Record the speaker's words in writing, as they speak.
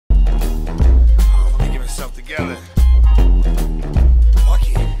together.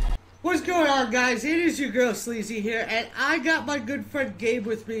 Lucky. What's going on, guys? It is your girl Sleazy here, and I got my good friend Gabe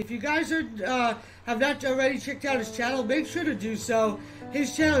with me. If you guys are have not already checked out his channel, make sure to do so.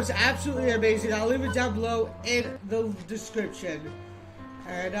 His channel is absolutely amazing. I'll leave it down below in the description.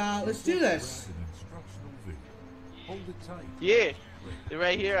 And let's do this. Yeah,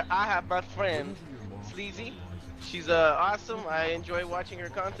 right here I have my friend Sleazy. She's awesome. I enjoy watching her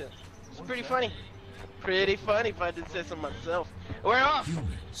content. It's pretty funny. Pretty funny if I did say so myself. We're off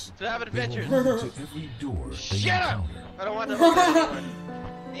to have adventures. Shut up! I don't want to hold anyone.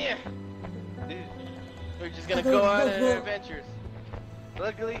 Yeah. We're just gonna go on adventures.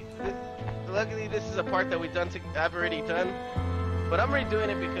 Luckily this is a part that I've already done. But I'm redoing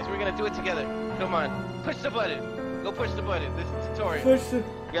it because we're gonna do it together. Come on, push the button. Go push the button. This is tutorial. You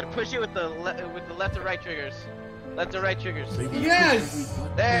gotta push it with the left or right triggers. Left or right triggers. Yes.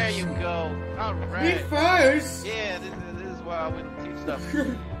 There you go. All right. Me first. Yeah, this is why I wouldn't teach stuff.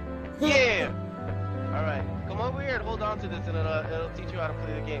 Yeah. All right. Come over here and hold on to this, and it'll teach you how to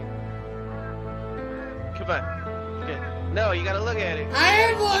play the game. Come on. Okay. No, you gotta look at it. I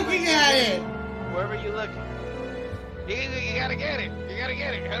am looking at it. Wherever you look. You gotta get it. You gotta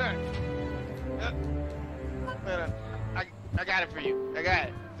get it. Hold on. Hold on. I got it for you. I got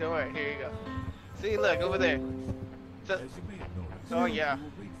it. Don't worry. Here you go. See, look over there. Oh yeah,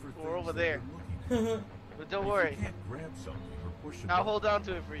 we're over there. But don't worry. I'll hold on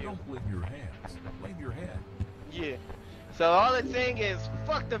to it for you. Don't blame your hands. Blame your head. Yeah. So all it's saying is,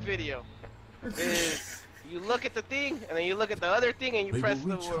 fuck the video. You look at the thing, and then you look at the other thing, and you press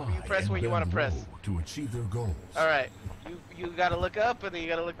where you want to press. To achieve their goals. All right. You gotta look up, and then you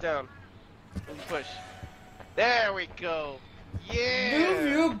gotta look down. And push. There we go. Yeah.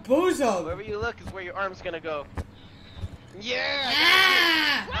 Move your bosom. Wherever you look is where your arm's gonna go. Yeah.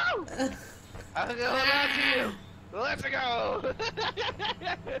 Ah! Woo! I'll hold on to you. Let's go.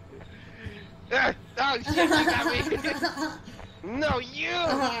 Oh shit! You got me. No, you.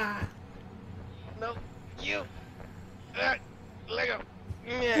 No, you. Let go.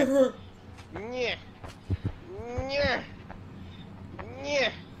 Yeah. Yeah. Yeah.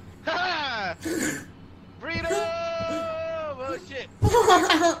 Yeah. Ha! Freedom! Oh shit!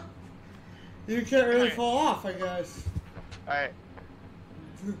 You can't really fall off, I guess. Alright.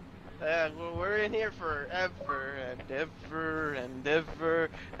 We're in here forever and ever and ever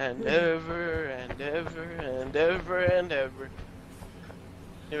and ever and ever and ever and ever.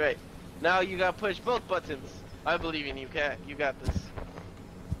 You're right. Now you gotta push both buttons. I believe in you, Cat. You got this.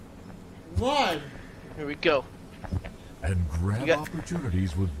 One. Here we go. And grab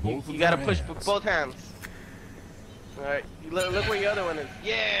opportunities with both You gotta push with both hands. Alright, look where your other one is.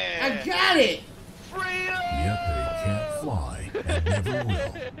 Yeah! I got it! Freedom! Yet they can't fly and never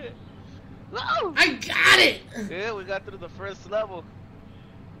will. No! I got it! Yeah, we got through the first level.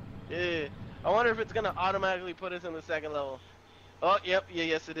 Yeah. I wonder if it's gonna automatically put us in the second level. Oh, yep, yeah,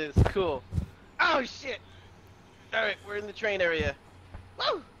 yes it is. Cool. Oh, shit! Alright, we're in the train area.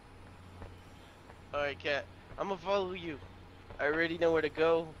 Woo! Alright, Cat. I'm gonna follow you. I already know where to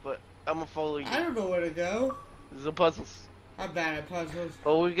go, but I'm gonna follow you. I don't know where to go. This is a puzzles. I'm bad at puzzles.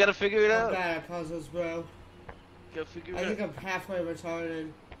 Oh, we gotta figure it out. I'm bad at puzzles, bro. Gotta figure it I out. think I'm halfway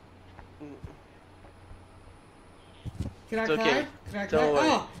retarded. Can I It's climb? okay. Can I Don't climb?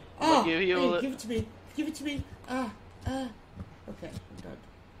 worry. Oh! Give you Hey, a give it to me. Give it to me. Okay, I'm done.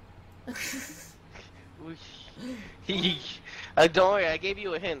 Don't worry, I gave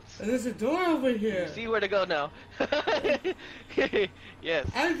you a hint. There's a door over here. You see where to go now.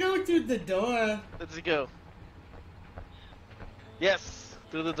 Yes. I'm going through the door. Let's go. Yes,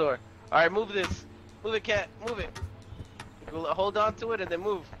 through the door. Alright, move this. Move it, Cat. Move it. Hold on to it and then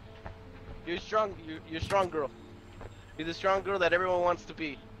move. You're strong. You're strong, girl. You're the strong girl that everyone wants to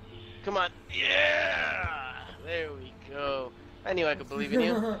be. Come on. Yeah! There we go. I knew I could believe in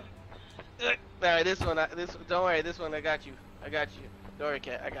you. Alright, this one, don't worry, this one I got you. I got you. Don't worry,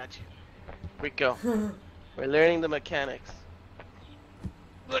 Cat, I got you. Here we go. We're learning the mechanics.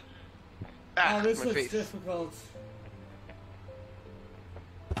 Look. Ah, Oh, this my looks face. difficult.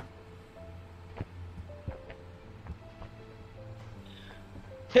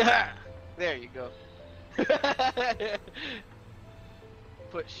 There you go.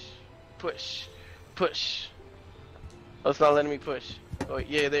 Push, push, push. Oh, it's not letting me push. Oh,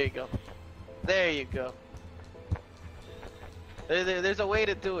 yeah, there you go. There you go. There's a way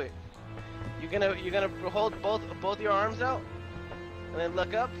to do it. You're gonna hold both your arms out, and then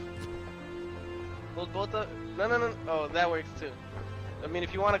look up. Hold both up. No. Oh, that works too. I mean,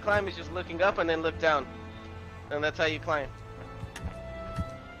 if you want to climb, it's just looking up and then look down, and that's how you climb.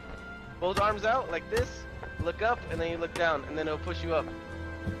 Both arms out like this, look up, and then you look down, and then it'll push you up.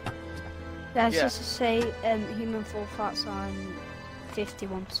 There's Yeah. just to say, human full fats on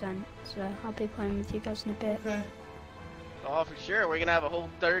 51%. So I'll be playing with you guys in a bit. Okay. Oh, for sure. We're gonna have a whole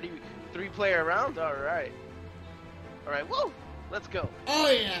 33-player round. All right. All right. Woo! Let's go. Oh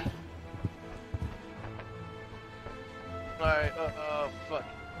yeah. All right. Fuck.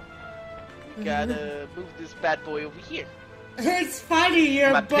 We gotta move this bad boy over here. It's funny,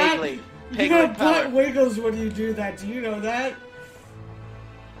 your My butt, Piglet your power. butt wiggles when you do that. Do you know that?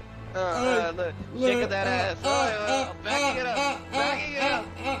 Look, shaking that ass. Backing it up. Backing it up.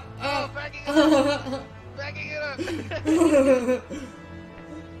 Backing it up. Backing it up.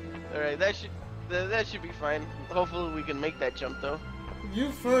 All right, that should be fine. Hopefully we can make that jump though.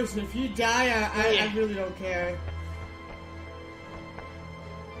 You first. If you die, I really don't care.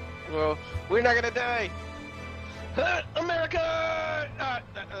 Well, we're not gonna die. America! That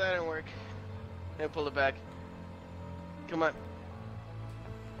didn't work. And pull it back. Come on.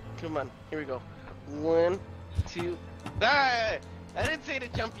 Come on. Here we go. 1, 2. Ah! I didn't say to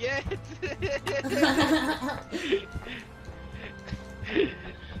jump yet.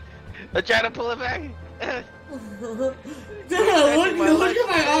 I'm trying to pull it back. Dude, look at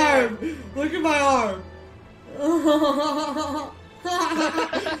my arm. Look at my arm.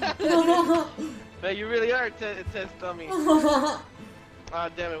 Man, you really are a test dummy. Oh,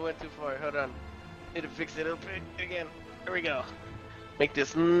 damn it, went too far. Hold on. Need to fix it up again. Here we go. Make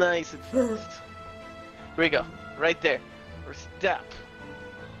this nice and fast. Here we go. Right there. Or stop.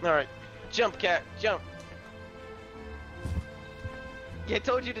 Alright. Jump, cat. Jump. Yeah, I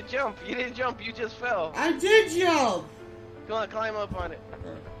told you to jump. You didn't jump. You just fell. I did jump. Come on, climb up on it.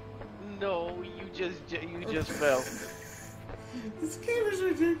 No, you just fell. This game is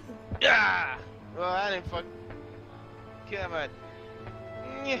ridiculous. Ah! Well, I didn't fuck. Come on.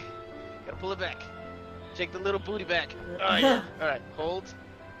 Gotta pull it back. Shake the little booty back. Oh, yeah. Alright, hold.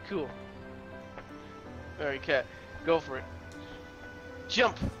 Cool. Alright, cat. Go for it.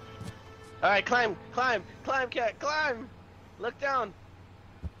 Jump! Alright, climb, climb, climb, cat, climb! Look down.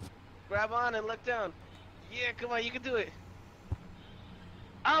 Grab on and look down. Yeah, come on, you can do it.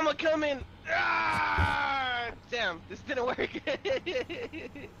 I'ma come in. Ah! Damn, this didn't work.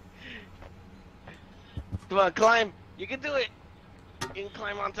 Come on, climb. You can do it. You can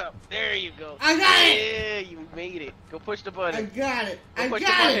climb on top. There you go. I got it. Yeah, you made it. Go push the button. I got it. Go I push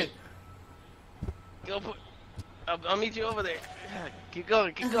got the button. it. Go put. I'll meet you over there. Keep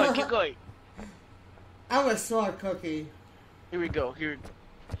going. Keep going. Keep going. I'm a smart cookie. Here we go. Here.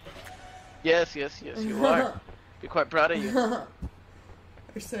 Yes, yes, yes. You are. Be quite proud of you.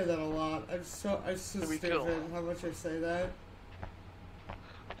 I say that a lot. I'm so stupid how much I say that.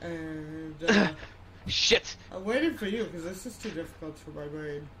 And Shit. I'm waiting for you because this is too difficult for my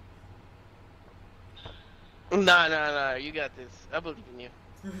brain. Nah. You got this. I believe in you.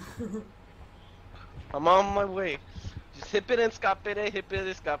 I'm on my way. Just hip it and scop it, hip it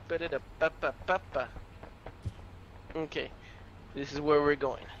and scop it, pa. Okay. This is where we're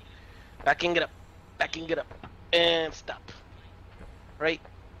going. Backing it up, and stop. Right?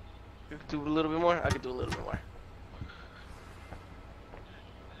 You can do a little bit more. I can do a little bit more.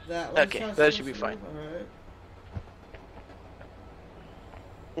 That okay, that should be fine.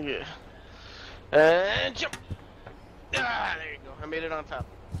 Alright. Yeah. And jump. Ah, there you go. I made it on top.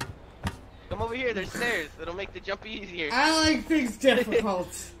 Come over here. There's stairs. It'll make the jump easier. I like things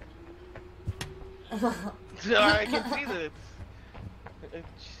difficult. I can see this.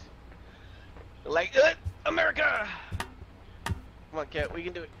 Like, America! Come on, cat. We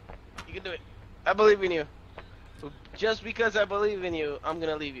can do it. You can do it. I believe in you. Just because I believe in you, I'm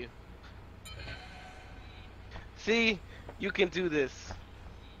gonna leave you. See? You can do this.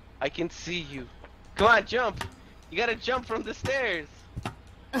 I can see you. Come on, jump. You gotta jump from the stairs. Go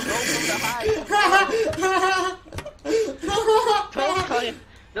from the high.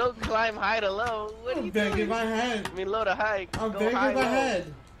 Don't climb high to low. What are you doing? I'm banging my head. I mean low to high. I'm Go banging high, my low.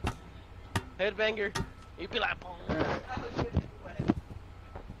 head. Headbanger. You be like, boom.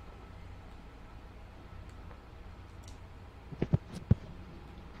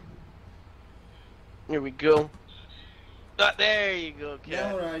 Here we go. Ah, there you go, cat.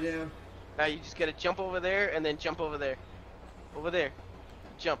 Yeah, what I do. Now you just gotta jump over there and then jump over there. Over there.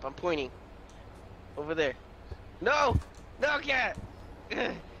 Jump. I'm pointing. Over there. No! No, cat!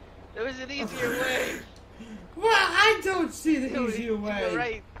 There was an easier way. Well, I don't see the easier To way. the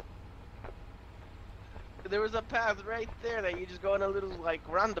right. There was a path right there that you just go in a little, like,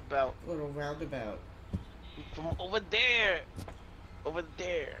 roundabout. Little roundabout. From over there. Over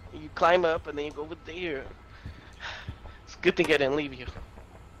there. You climb up and then you go over there. It's a good thing I didn't leave you.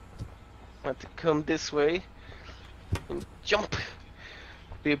 Want to come this way and jump.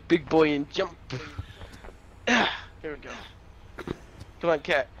 Be a big boy and jump. Here we go. Come on,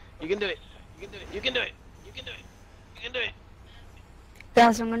 cat. You can do it. You can do it. You can do it. You can do it. You can do it.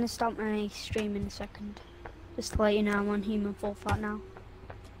 Guys, I'm gonna stop my stream in a second. Just to let you know I'm on human full fat now.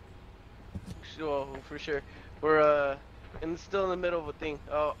 Sure, for sure. We're still in the middle of a thing.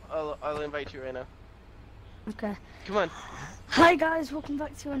 I'll invite you right now. Okay. Come on. Hi guys, welcome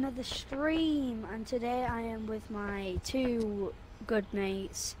back to another stream, and today I am with my two good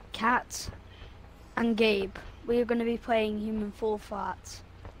mates, Kat and Gabe. We are going to be playing Human Full Fat,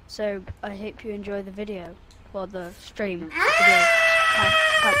 so I hope you enjoy the video, or the stream. Video.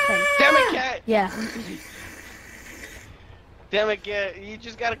 Damn it, Cat! Yeah. Damn it, Cat! You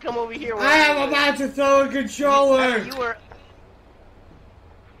just gotta come over here. I am about to throw a controller. You were.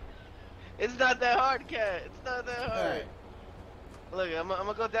 It's not that hard, Cat. It's not that hard. Right. Look, I'm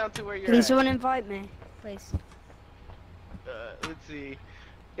gonna go down to where you're Can at. someone invite me, please? Let's see.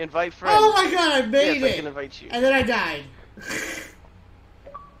 Invite friends. Oh my god, I made yes, it. I can invite you. And then I died.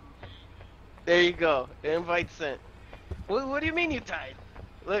 There you go. Invite sent. What do you mean you died?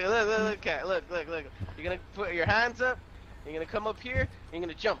 Look, Cat. Look. You're gonna put your hands up. You're gonna come up here. You're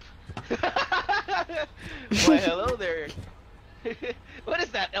gonna jump. Why, hello there. What is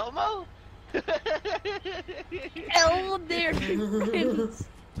that, Elmo? Elmo there.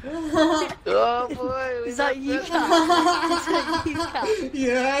 Oh boy. Is that you, Kat? Is that you, Kat?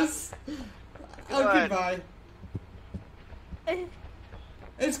 Yes. Come Oh, on. goodbye.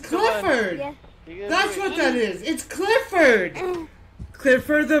 It's Clifford. Yeah. That's what that is. It's Clifford.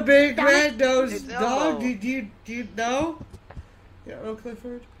 Clifford the big Damn it. red-nosed It's dog. Elmo. Do you know? You don't know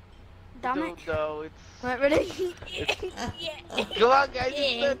Clifford? Damn it. No, it's. Right, ready? Come on, guys.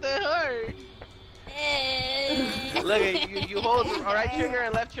 It's not that hard. Look, you hold the right trigger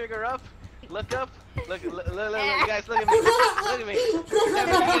and left trigger up. Look up. Look, you guys, look at me. Look at me.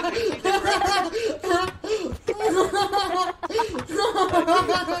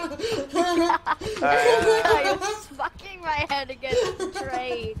 I'm smacking my head against the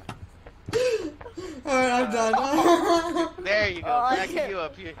train. Alright, I'm done. There you go. Oh, Backing you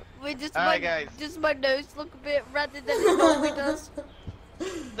up here. We just All right, guys. just my nose look a bit redder than it normally does.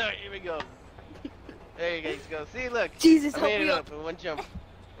 No, here we go. There you guys go. See, look. Jesus, I help made me it up. up in one jump.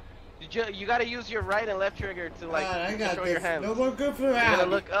 You gotta use your right and left trigger to like Alright, I got control this. your hands. No more goofing You're gonna around.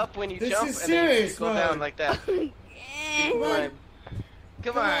 look up when you This jump, is and then you serious go down mode. like that. Come on.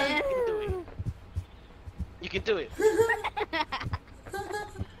 Come on. You can do it. You can do it.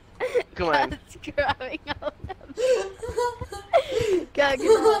 Come on. God's grabbing on them. God,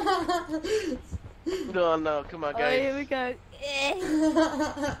 come on. No, come on, Oh, here guys. we go.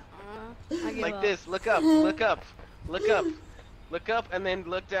 I give Like up. this. Look up. Look up. Look up. Look up, and then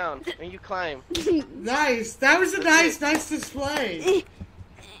look down, and you climb. Nice. That was a nice display.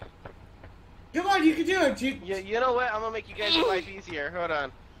 Come on, you can do it. You know what? I'm gonna make you guys' life easier. Hold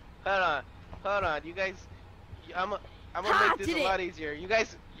on. You guys, I'm gonna make this did a it. lot easier. You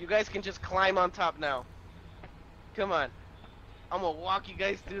guys can just climb on top now. Come on. I'm gonna walk you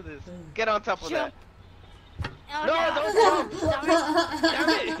guys through this. Get on top of Jump. that. Oh, No, don't jump. Damn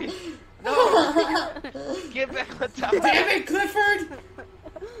it. No. Get back on top. Damn it, Clifford!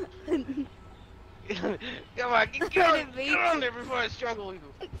 Come on, get on there before I strangle you.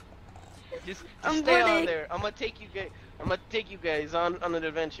 Just I'm stay on ready. there. I'm gonna take you guys on an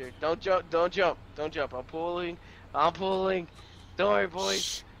adventure. Don't jump. I'm pulling. Don't worry,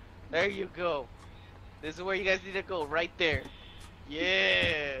 boys. There you go. This is where you guys need to go, right there.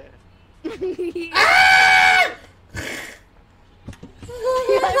 Yeah.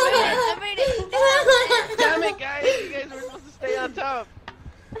 I made it. Damn it, guys! You guys were supposed to stay on top.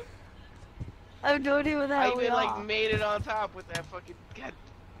 I'm doing it I without even like made it on top with that fucking. God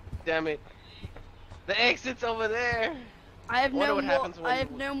damn it! The exit's over there. I have Wonder no what more. happens when I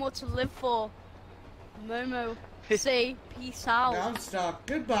have you- no more to live for. Momo, say peace out. Now I'm stuck.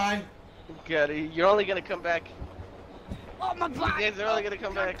 Goodbye. God, you're only gonna come back. Oh my back! You guys are only gonna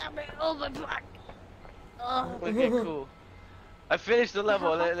come God back. damn it. Oh my back! Oh. Okay, cool. I finished the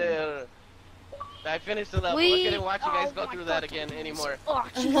level. I finished the level. I couldn't watch you guys Oh go my through God. that again anymore. Oh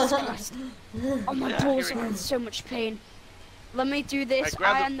Jesus Christ! Oh my Yeah, balls here we are in go. so much pain. Let me do this. Alright,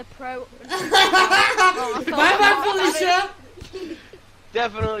 grab I the- am the pro. Bye-bye, Felicia.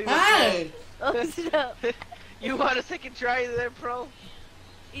 Definitely. the Hi. Oh, stop. pro. You want a second try there, pro?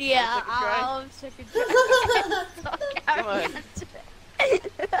 Yeah, Second try? I'll second try.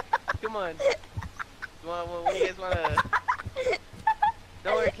 Come on. Come on. What do you guys wanna?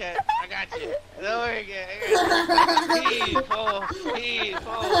 Don't worry, cat. I got you. Don't worry, cat. Heave, ho, heave,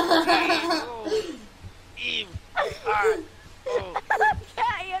 ho, heave,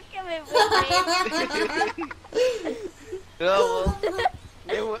 Oh,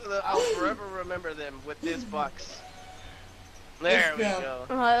 well, I'll forever remember them with this box. There we go.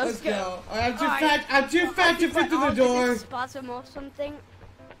 Alright, Let's go. I'm too fat to fit through the I'll door. spasm or something.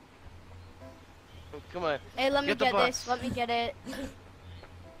 Come on. Hey, let me Get the get box. this. Let me get it.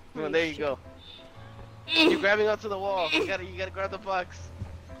 Come on, there you go. You're grabbing onto the wall. You gotta grab the box.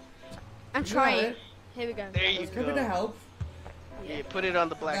 I'm trying. Here we go. There you It's coming to go. help. Yeah, put it on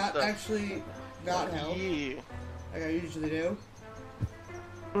the black Not stuff. actually not help. Yeah. Like I usually do.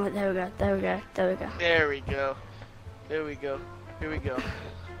 Oh, there we go. There we go. There we go. There we go. There we go. Here we go.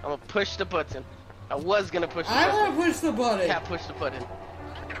 I'm gonna push the button. I was gonna push the I button. want to push the button. Can't push the button.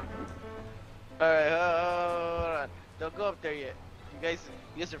 Alright, hold on. Don't go up there yet. You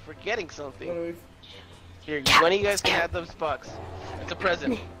guys are forgetting What something. do we? Here, one of you guys can have this box. It's a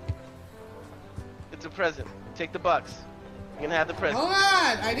present. It's a present. Take the box. You can have the present. Hold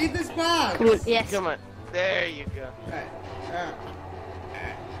on! I need this box! Come on, yes. Come on. There you go. Alright.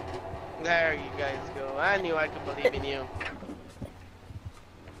 There you guys go. I knew I could believe in you.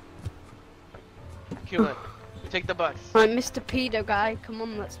 Come on. Take the box. Right, Mr. Pedo guy, come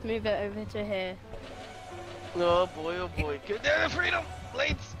on, let's move it over to here. Oh boy, oh boy. Freedom!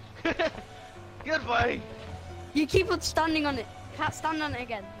 Lights! Goodbye! You keep on standing on it. Can't stand on it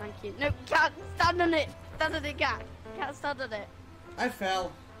again. Thank you. No, can't stand on it. Stand on it, cat. Can't stand on it. I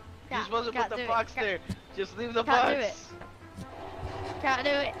fell. You're supposed to put the box there. Just leave the Can't do box. Can't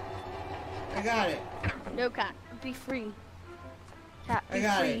do it. I got it. No, cat. Be free. Cat, I be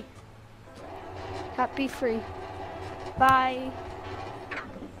got free. it. Cat, be free. Bye.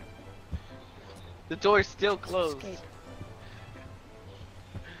 The door's still closed.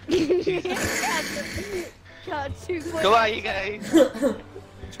 Escape. Cat, too quick. Come on, you guys.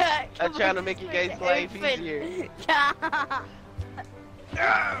 Cat, I'm come trying on, to make you quick, guys' life open. easier. Cat.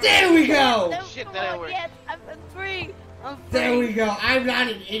 There we go! No, Shit, come that on, worked. yes, I'm free. I'm free. There we go. I'm not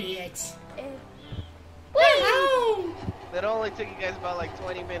an idiot. Eh, Woo! That only took you guys about like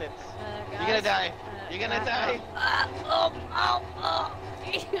 20 minutes. You're gonna guys, die. You're gonna die. Oh,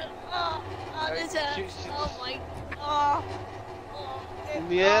 this hurts. Shoot. Oh my, oh.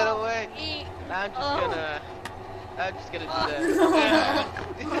 Get away. E- I'm just gonna do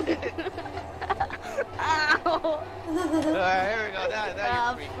that. Ow. Alright, here we go.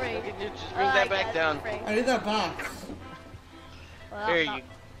 Now I'm you're free. free. Look at you, just bring that back down. I need that box. Well, There that, you-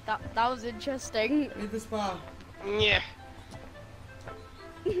 that was interesting. I need this box. Yeah.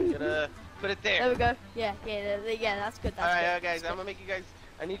 Gonna put it There there. we go. Yeah, that's good. That's Alright, good. guys, I'm gonna make you guys.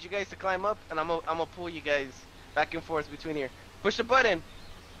 I need you guys to climb up, and I'm gonna pull you guys back and forth between here. Push the button.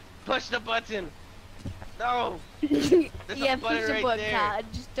 Push the button. No. There's yeah, a button push the right button, there. cat,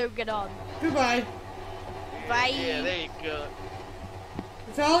 and just don't get on. Goodbye. Bye. Yeah, there you go.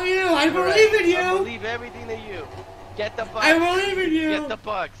 It's all you. I Alright, believe in I you. believe everything in you. Get the box. I believe in you. Get the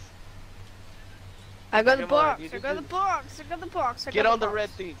box. I got the Come on, box. you I can got do the box. I got the box. I Get got on the box. red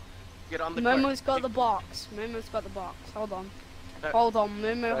thing. Get on the Momo's cart. got the box. Momo's got the box. Hold on. Uh, Hold on.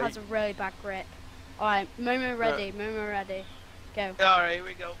 Momo right. has a really bad grip. Alright, Momo ready. Momo ready. Go. Alright, here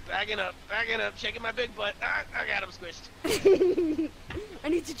we go. Backing up, shaking my big butt. Ah, I got him squished. I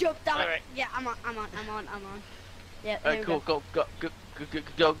need to jump down. Alright. Yeah, I'm on. Yeah, there Alright, we cool.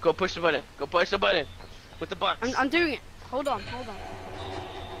 go. Go push the button. Go push the button. With the box. I'm doing it. Hold on.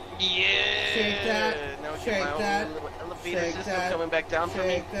 Yeah. Shake that, Now we shake get my that, own little elevator shake system that, coming back down for me.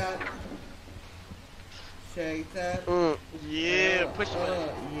 Shake that. Shake that. Yeah, push the button.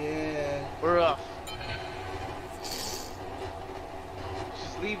 Yeah. We're off.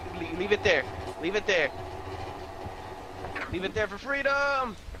 Just leave it there. Leave it there. Leave it there for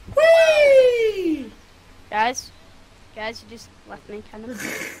freedom. Whee! Guys, you just left me kind of.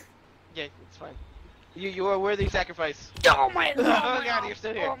 Yeah, it's fine. You are worthy sacrifice. Oh my Oh god! god, you're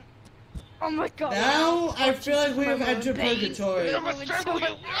still here. Oh my god! Now I feel like we have Momo, entered babe. purgatory. I must strangle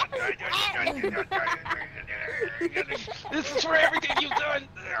you. This is for everything you've done.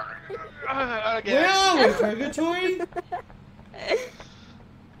 Okay. Where are we? Purgatory?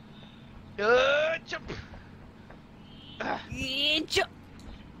 Jump. Yeah, jump.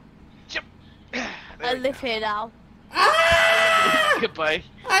 Jump. I live here now. Ah! Goodbye.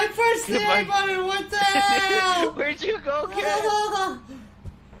 I pressed the Goodbye. A button. What the hell? Where'd you go, kid?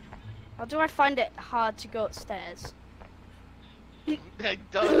 How do I find it hard to go upstairs? I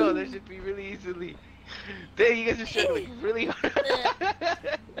don't know. There should be really easily. There, you guys are struggling really hard.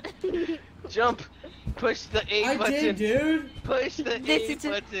 Jump. Push the A I button. did, dude. Push the This A is a-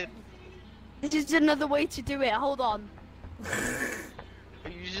 button. This is another way to do it. Hold on. Are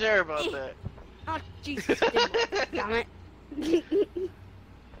you sure about that? Oh Jesus! Damn it!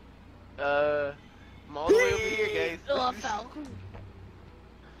 I'm all the way over here, guys. Oh, I fell.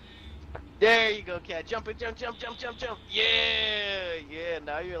 There you go, cat. Jump it, jump. Yeah.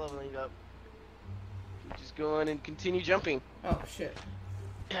 Now you're leveling up. Just go on and continue jumping. Oh shit.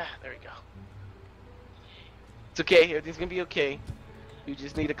 Yeah, there we go. It's okay. Everything's gonna be okay. You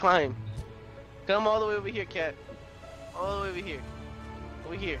just need to climb. Come all the way over here, cat. All the way over here.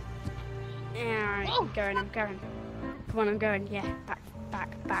 Over here. Yeah, Whoa. I'm going. Come on, I'm going. Yeah, back.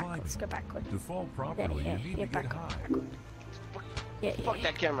 Climb. Let's go backward. To fall Yeah, properly, you need to get backward. high. Yeah, Fuck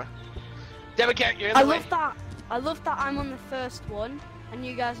that camera. Damn it, cat. You're in the I way. love that. I love that I'm on the first one, and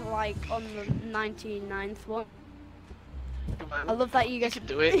you guys are like on the 99th one. Come on. I love that you You guys can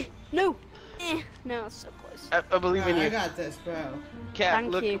do it. No, no, it's so close. I believe in I you. got this, bro. Cat,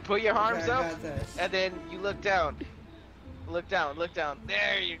 Thank look, you. put your arms Okay, I up, got this. and then you look down. Look down.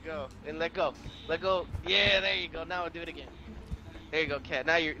 There you go. And let go. Yeah, there you go. Now do it again. There you go, cat.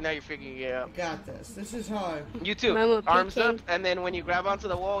 Now you're figuring it out. I got this. This is hard. You too. Mama Arms peeking. up, and then when you grab onto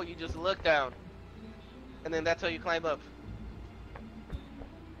the wall, you just look down. And then that's how you climb up.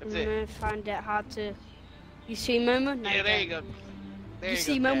 That's it. I find it hard to. You see Momo? No, Yeah, there you don't. go. There You you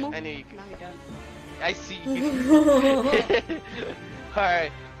see go, cat. Momo? I knew you could. No, you don't. I see you.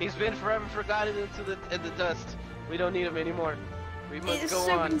 Alright, he's been forever forgotten in the dust. We don't need him anymore. We must It's go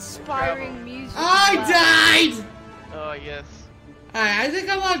so on. inspiring music. I died! Oh, yes. Alright, I think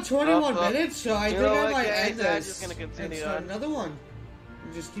I'm on 21 Oh, minutes, so I you think know I what, might guys? end I'm this. just gonna continue and start on. another one.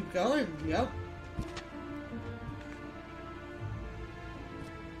 And just keep going. Yep.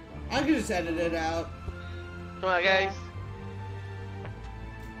 I can just edit it out. Come on, guys.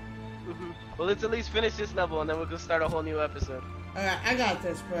 Well, let's at least finish this level, and then we'll go start a whole new episode. Alright, I got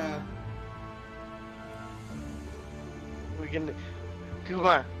this, bro. We can. Come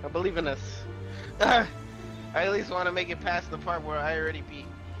on, I believe in us. I at least want to make it past the part where I already beat.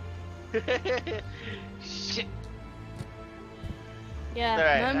 Shit. Yeah,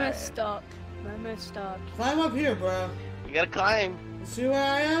 Alright, Momo's alright. stuck. Momo's stuck. Climb up here, bro. You gotta climb. See where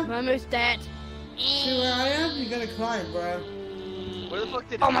I am? Momo's dead. See where I am? You gotta climb, bro. Where the fuck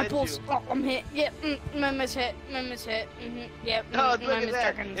did it Oh, my hit balls. you? Oh, I'm hit. Yep, Momo's hit. Yep, Oh, look at Momo's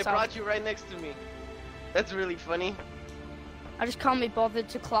that. dragging It himself. brought you right next to me. That's really funny. I just can't be bothered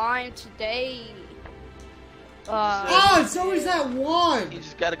to climb today. Oh, it's always that one! You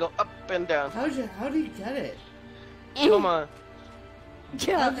just gotta go up and down. How do you get it? Come on.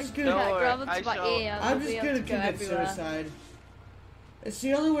 Yeah, I'm just gonna- Don't worry, grab onto I my shall- ear. I'm I'll just be able gonna to go commit everywhere. suicide. It's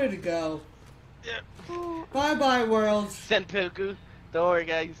the only way to go. Yeah. Bye bye, world. Senpuku. Don't worry,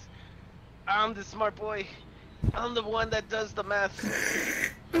 guys. I'm the smart boy. I'm the one that does the math.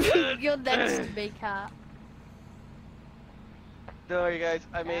 You're next to me, cat. Don't worry, guys.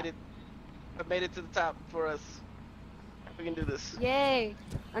 I made it. I made it to the top for us. We can do this. Yay!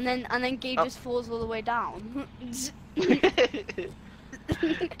 And then Gabe Oh. just falls all the way down.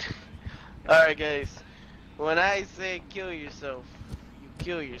 Alright, guys. When I say kill yourself, you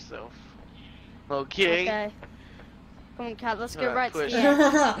kill yourself. Okay? Okay. Come on, cat. Let's go Alright, right to push. the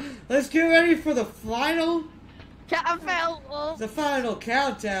end. Let's get ready for the final Cat, I fell. Oh.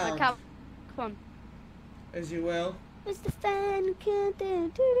 countdown, Cat, come on. as you will. It's the final countdown.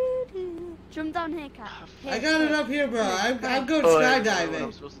 Do-do-do. Jump down here, cat. I got it up here, bro. I'm going Oh, I don't know what I'm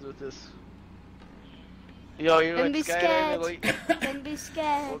skydiving. supposed to do with this. Yo, you Don't went be skydiving. scared. Don't be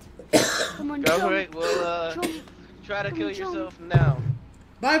scared. Come on, Go jump. for it. We'll Jump. try to Come kill on, jump. yourself now.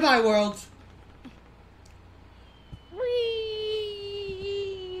 Bye bye, world.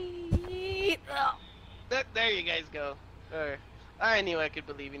 Whee! Oh. There you guys go. Alright. I knew I could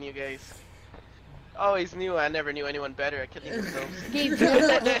believe in you guys. Always knew I never knew anyone better at killing themselves. Gabe, do you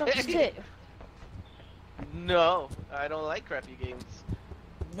want to stop too? No, I don't like crappy games.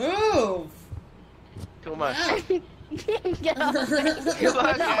 Move. Come on. Yeah. Get off me. Come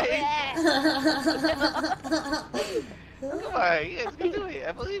on, guys. Yeah. Come on, you guys can do it.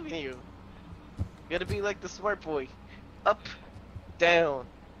 I believe in you. You gotta be like the smart boy. Up, down,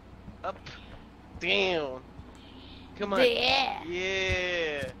 up, down. Come on. Yeah.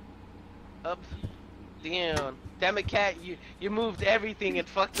 Yeah. Up, down. Damn it, cat! You moved everything and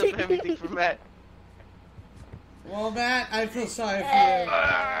fucked up everything for Matt. Well, Matt, I feel sorry for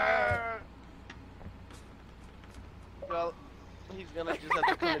Ah! Well, he's gonna just have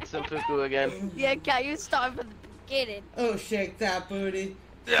to commit seppuku again. you. Yeah, cat, you start from the beginning. Oh, shake that booty.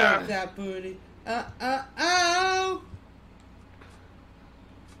 Yeah. Shake that booty. Oh.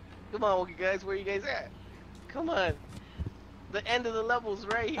 Come on, guys, where you guys at? Come on. The end of the level's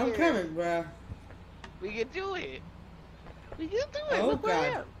right here. I'm coming, bro. We can do it. We can do it. Oh, Look where I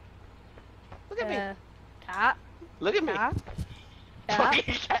God. am. Look at me. Cat, Look at me. cat.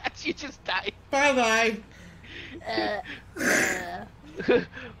 Fucking cat, you just died. Bye-bye.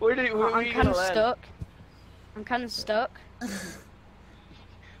 Where were I'm you kind gonna of land? stuck. I'm kind of stuck.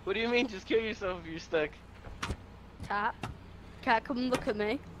 What do you mean, just kill yourself if you're stuck? Cat, come look at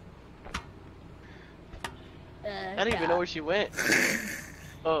me. I don't even know where she went.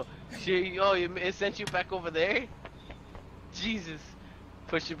 Oh, it sent you back over there? Jesus.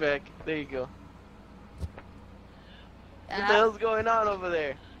 Push you back. There you go. What the hell's going on over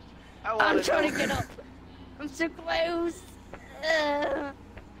there? I'm trying to get up. I'm so close. Ready?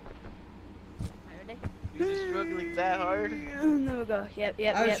 You're just struggling that hard? There we go. Yep.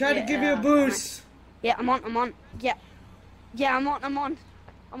 I was trying to give you a boost. Yeah, I'm on. Yeah. Yeah, I'm on,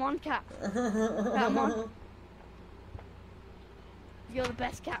 Cat. Yeah, I'm on. You're the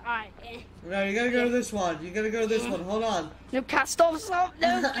best, Cat. Alright. No, you gotta go to this one. You gotta go to this one. Hold on. No, Cat, stop.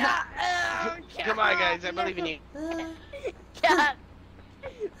 No, Cat. Cat. Come on, guys. I believe in you. Cat.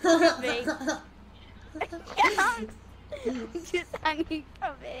 Me. Cat. Just hanging.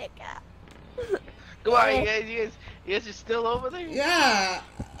 Come here, Cat. Come on, you guys are still over there? Yeah.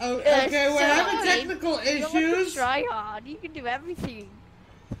 Okay, we're having technical issues. Try hard. You can do everything.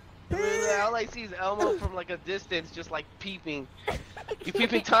 All I see is Elmo from like a distance, just like peeping. You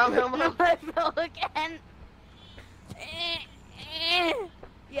peeping Tom, Elmo? I fell again.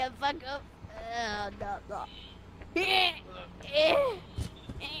 Yeah, fuck up. No.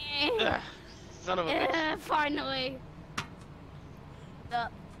 Ugh, son of a bitch. Finally.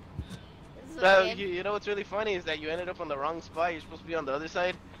 You know what's really funny is that you ended up on the wrong spot. You're supposed to be on the other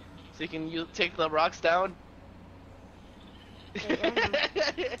side, so you can take the rocks down.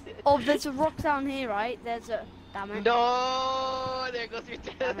 Oh, there's a rock down here, right? There's a... Damn it. No, there goes your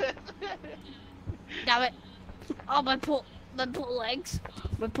Damn it. Oh, my poor legs.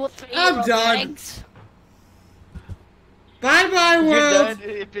 My poor 3 I'm done. legs. Bye-bye, world.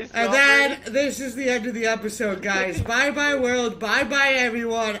 And then off, this is the end of the episode, guys. Bye-bye, world. Bye-bye,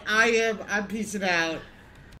 everyone. I'm peacing out.